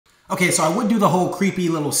Okay, so I would do the whole creepy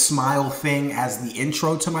little smile thing as the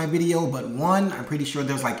intro to my video, but one, I'm pretty sure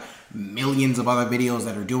there's like millions of other videos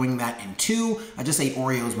that are doing that, and two, I just ate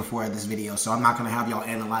Oreos before this video, so I'm not gonna have y'all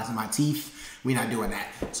analyzing my teeth. We're not doing that.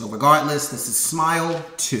 So regardless, this is Smile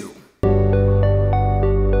 2.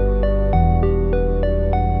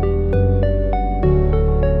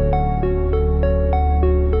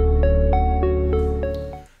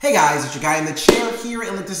 Hey guys, it's your guy in the chair here,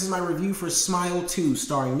 and this is my review for Smile 2,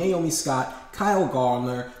 starring Naomi Scott, Kyle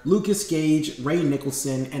Gallner, Lucas Gage, Ray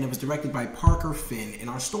Nicholson, and it was directed by Parker Finn. And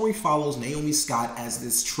our story follows Naomi Scott as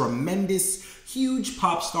this tremendous, huge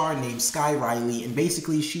pop star named Sky Riley, and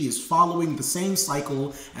basically she is following the same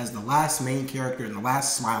cycle as the last main character in the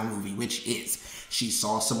last Smile movie, which is she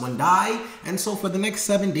saw someone die, and so for the next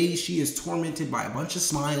 7 days, she is tormented by a bunch of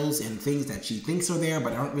smiles and things that she thinks are there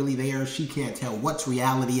but aren't really there. She can't tell what's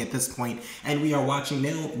reality at this point, and we are watching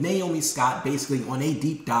Naomi Scott basically on a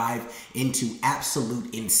deep dive into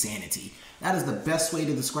absolute insanity. That is the best way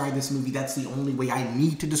to describe this movie. That's the only way I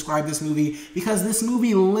need to describe this movie, because this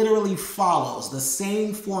movie literally follows the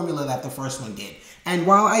same formula that the first one did. And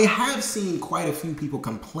while I have seen quite a few people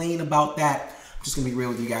complain about that, I'm just gonna be real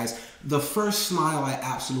with you guys. The first Smile I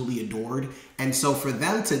absolutely adored. And so for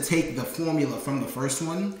them to take the formula from the first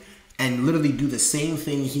one and literally do the same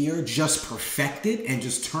thing here, just perfect it and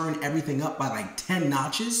just turn everything up by like 10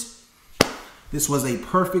 notches. This was a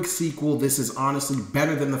perfect sequel. This is honestly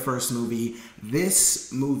better than the first movie.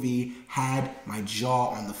 This movie had my jaw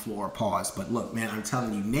on the floor. Pause. But look, man, I'm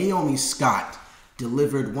telling you, Naomi Scott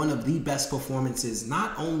delivered one of the best performances,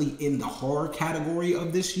 not only in the horror category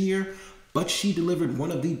of this year, but she delivered one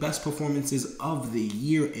of the best performances of the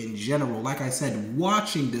year in general. Like I said,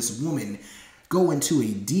 watching this woman go into a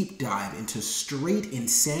deep dive into straight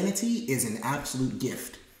insanity is an absolute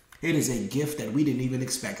gift. It is a gift that we didn't even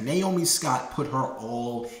expect. Naomi Scott put her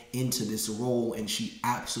all into this role, and she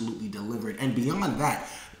absolutely delivered. And beyond that,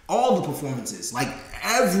 all the performances, like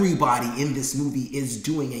everybody in this movie is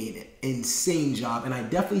doing an insane job. And I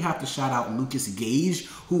definitely have to shout out Lucas Gage,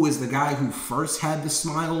 who is the guy who first had the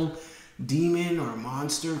smile demon or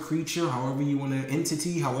monster creature, however you want to,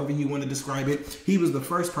 entity, however you want to describe it. He was the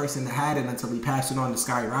first person that had it until he passed it on to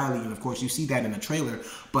Sky Riley, and of course you see that in the trailer.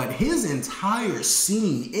 But his entire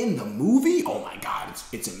scene in the movie, oh my god,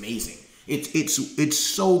 it's amazing. It's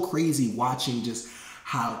so crazy watching just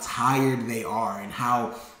how tired they are and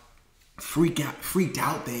how freaked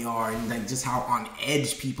out they are, and like just how on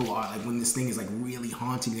edge people are, like when this thing is like really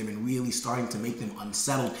haunting them and really starting to make them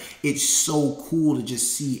unsettled. It's so cool to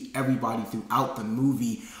just see everybody throughout the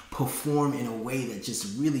movie perform in a way that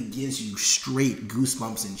just really gives you straight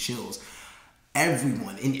goosebumps and chills.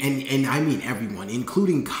 Everyone, and I mean everyone,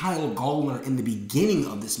 including Kyle Gallner in the beginning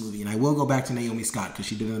of this movie. And I will go back to Naomi Scott because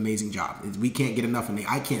she did an amazing job. We can't get enough of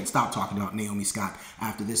I can't stop talking about Naomi Scott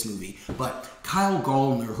after this movie. But Kyle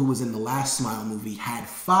Gallner, who was in the last Smile movie, had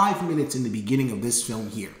 5 minutes in the beginning of this film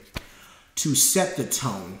here to set the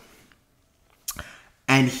tone.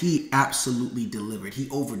 And he absolutely delivered. He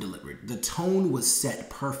over-delivered. The tone was set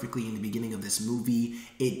perfectly in the beginning of this movie.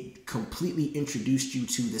 It completely introduced you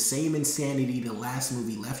to the same insanity the last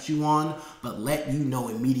movie left you on, but let you know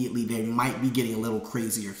immediately they might be getting a little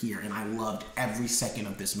crazier here. And I loved every second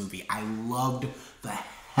of this movie. I loved the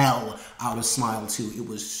hell out of Smile 2. It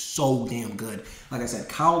was so damn good. Like I said,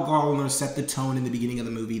 Kyle Gallner set the tone in the beginning of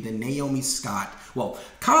the movie. Then Naomi Scott. Well,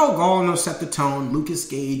 Kyle Gallner set the tone. Lucas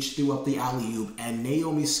Gage threw up the alley-oop. And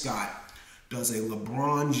Naomi Scott does a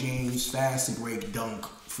LeBron James fast break dunk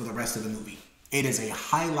for the rest of the movie. It is a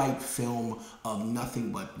highlight film of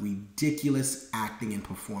nothing but ridiculous acting and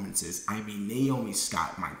performances. I mean, Naomi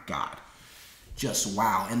Scott, my God. Just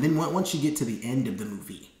wow. And then once you get to the end of the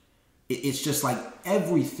movie, it's just like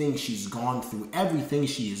everything she's gone through, everything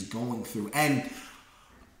she is going through. And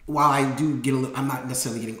while I do get a little, I'm not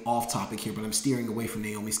necessarily getting off topic here, but I'm steering away from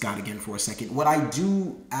Naomi Scott again for a second. What I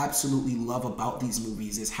do absolutely love about these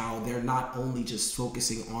movies is how they're not only just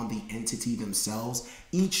focusing on the entity themselves.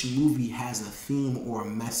 Each movie has a theme or a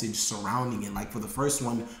message surrounding it. Like for the first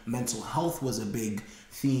one, mental health was a big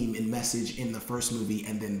theme and message in the first movie,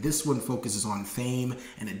 and then this one focuses on fame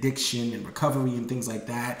and addiction and recovery and things like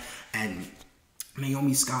that. And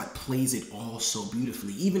Naomi Scott plays it all so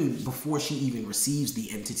beautifully. Even before she even receives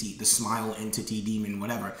the entity, the smile entity, demon,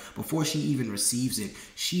 whatever, before she even receives it,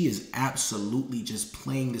 she is absolutely just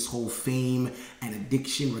playing this whole fame and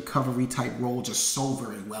addiction recovery type role just so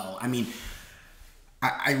very well. I mean,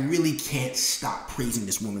 I really can't stop praising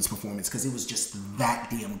this woman's performance because it was just that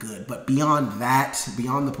damn good. But beyond that,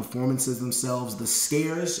 beyond the performances themselves, the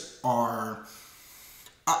scares are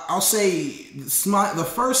I'll say the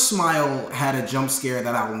first Smile had a jump scare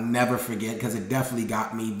that I'll never forget because it definitely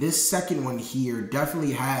got me. This second one here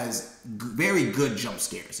definitely has very good jump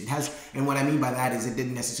scares. It has, and what I mean by that is it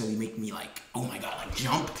didn't necessarily make me like, oh my god, like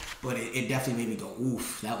jump, but it definitely made me go,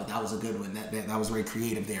 oof, that was a good one. That was very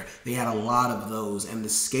creative there. They had a lot of those, and the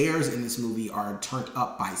scares in this movie are turned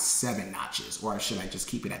up by 7 notches, or should I just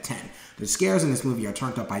keep it at 10? The scares in this movie are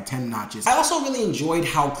turned up by 10 notches. I also really enjoyed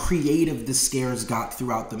how creative the scares got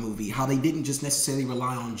throughout the movie, how they didn't just necessarily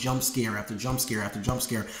rely on jump scare after jump scare after jump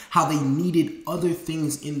scare, how they needed other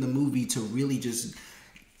things in the movie to really just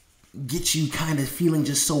get you kind of feeling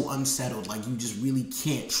just so unsettled, like you just really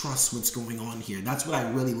can't trust what's going on here. That's what I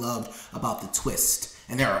really loved about the twist.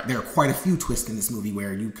 And there are quite a few twists in this movie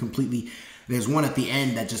where you completely, there's one at the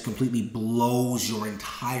end that just completely blows your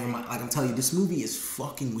entire mind. Like I'm telling you, this movie is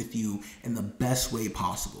fucking with you in the best way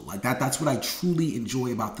possible. Like that's what I truly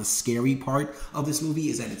enjoy about the scary part of this movie,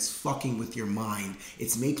 is that it's fucking with your mind.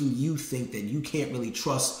 It's making you think that you can't really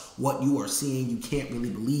trust what you are seeing. You can't really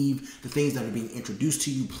believe the things that are being introduced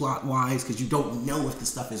to you plot-wise because you don't know if the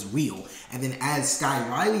stuff is real. And then as Sky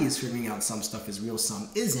Riley is figuring out some stuff is real, some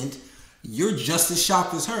isn't, you're just as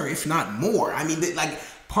shocked as her, if not more. I mean, like,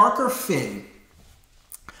 Parker Finn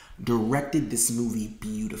directed this movie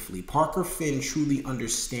beautifully. Parker Finn truly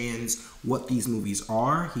understands what these movies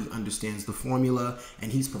are. He understands the formula,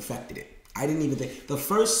 and he's perfected it. I didn't even think... The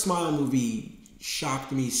first Smile movie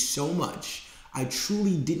shocked me so much. I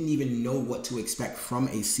truly didn't even know what to expect from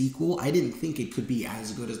a sequel. I didn't think it could be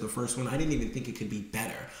as good as the first one. I didn't even think it could be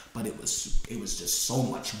better, but it was just so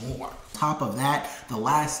much more. Top of that, the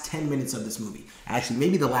last 10 minutes of this movie, actually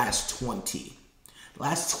maybe the last 20. The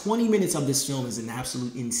last 20 minutes of this film is an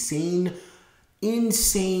absolute insane,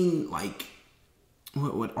 like,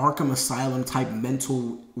 what Arkham Asylum type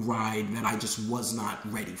mental ride that I just was not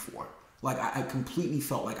ready for. Like, I completely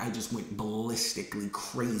felt like I just went ballistically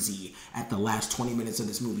crazy at the last 20 minutes of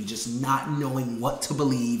this movie, just not knowing what to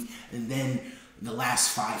believe. And then the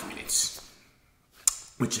last 5 minutes,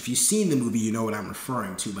 which if you've seen the movie, you know what I'm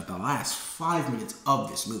referring to, but the last 5 minutes of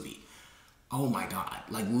this movie, oh my god,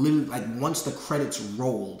 like literally, like once the credits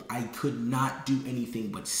rolled, I could not do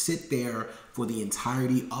anything but sit there for the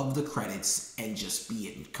entirety of the credits and just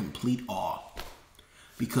be in complete awe.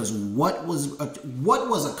 Because what was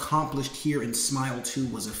accomplished here in Smile 2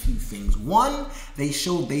 was a few things. One, they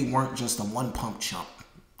showed they weren't just a one-pump chump.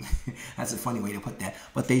 That's a funny way to put that.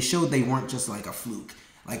 But they showed they weren't just like a fluke.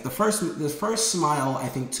 Like the first Smile, I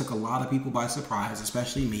think, took a lot of people by surprise,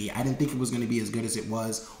 especially me. I didn't think it was going to be as good as it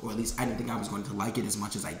was, or at least I didn't think I was going to like it as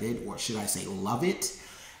much as I did, or should I say love it.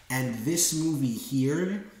 And this movie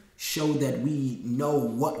here showed that we know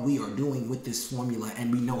what we are doing with this formula,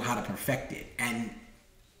 and we know how to perfect it. And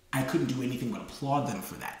I couldn't do anything but applaud them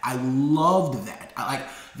for that. I loved that.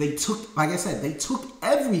 Like I said, they took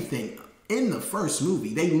everything in the first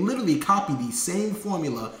movie. They literally copied the same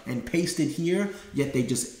formula and pasted here, yet they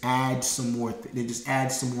just add some more. They just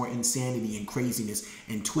add some more insanity and craziness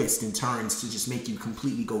and twists and turns to just make you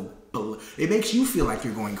completely go. It makes you feel like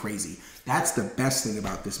you're going crazy. That's the best thing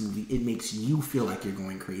about this movie. It makes you feel like you're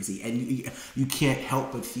going crazy, and you can't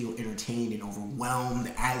help but feel entertained and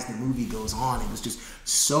overwhelmed as the movie goes on. It was just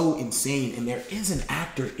so insane. And there is an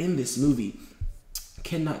actor in this movie,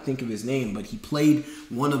 cannot think of his name, but he played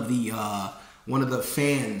one of the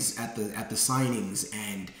fans at the signings,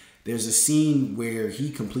 and there's a scene where he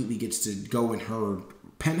completely gets to go in her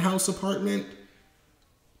penthouse apartment.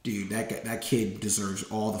 Dude, that kid deserves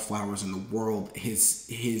all the flowers in the world.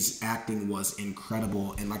 His acting was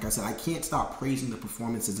incredible, and like I said, I can't stop praising the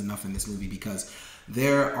performances enough in this movie, because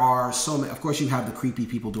there are so many. Of course, you have the creepy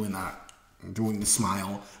people doing the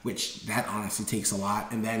smile, which that honestly takes a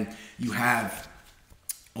lot, and then you have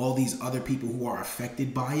all these other people who are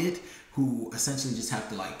affected by it, who essentially just have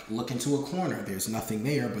to like look into a corner. There's nothing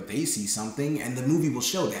there, but they see something, and the movie will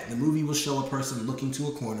show that. The movie will show a person looking to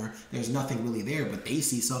a corner. There's nothing really there, but they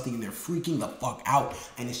see something and they're freaking the fuck out,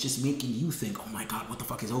 and it's just making you think, oh my god, what the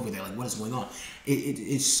fuck is over there? Like, what is going on?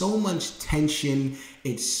 It's so much tension.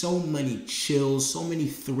 It's so many chills, so many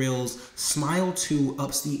thrills. Smile 2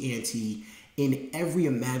 ups the ante in every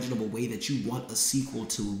imaginable way that you want a sequel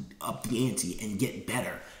to up the ante and get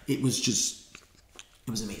better. It was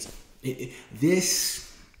amazing. It's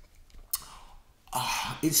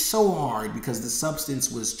so hard because The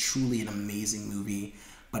Substance was truly an amazing movie,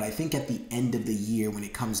 but I think at the end of the year, when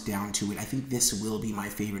it comes down to it, I think this will be my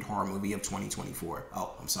favorite horror movie of 2024.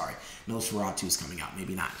 Oh, I'm sorry. Nosferatu is coming out.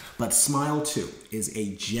 Maybe not. But Smile 2 is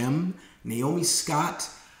a gem. Naomi Scott,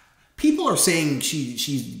 people are saying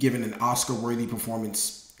she's given an Oscar-worthy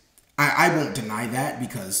performance. I won't deny that,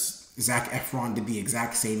 because Zac Efron did the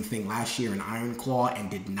exact same thing last year in Iron Claw and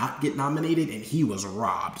did not get nominated, and he was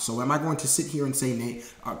robbed. So am I going to sit here and say,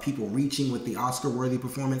 are people reaching with the Oscar-worthy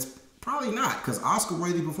performance? Probably not, because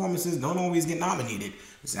Oscar-worthy performances don't always get nominated,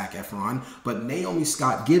 Zac Efron. But Naomi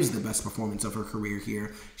Scott gives the best performance of her career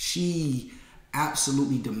here. She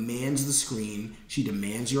absolutely demands the screen. She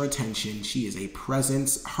demands your attention. She is a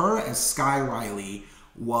presence. Her as Sky Riley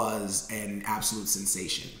was an absolute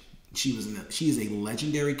sensation. She is a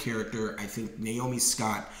legendary character. I think Naomi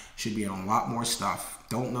Scott should be on a lot more stuff.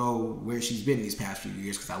 Don't know where she's been these past few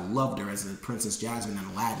years, because I loved her as the Princess Jasmine in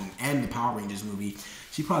Aladdin and the Power Rangers movie.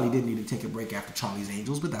 She probably did need to take a break after Charlie's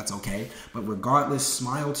Angels, but that's okay. But regardless,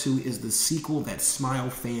 Smile 2 is the sequel that Smile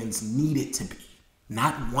fans need it to be,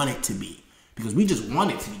 not want it to be. Because we just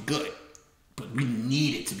want it to be good, but we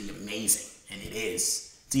need it to be amazing, and it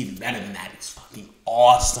is. It's even better than that. It's fucking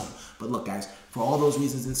awesome. But look, guys, for all those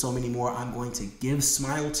reasons and so many more, I'm going to give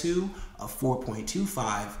Smile 2 a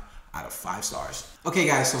 4.25 out of 5 stars. Okay,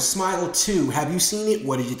 guys, so Smile 2, have you seen it?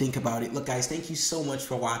 What did you think about it? Look, guys, thank you so much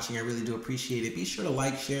for watching. I really do appreciate it. Be sure to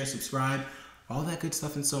like, share, subscribe, all that good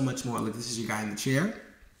stuff and so much more. Look, this is your guy in the chair.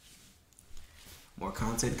 More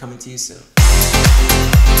content coming to you soon.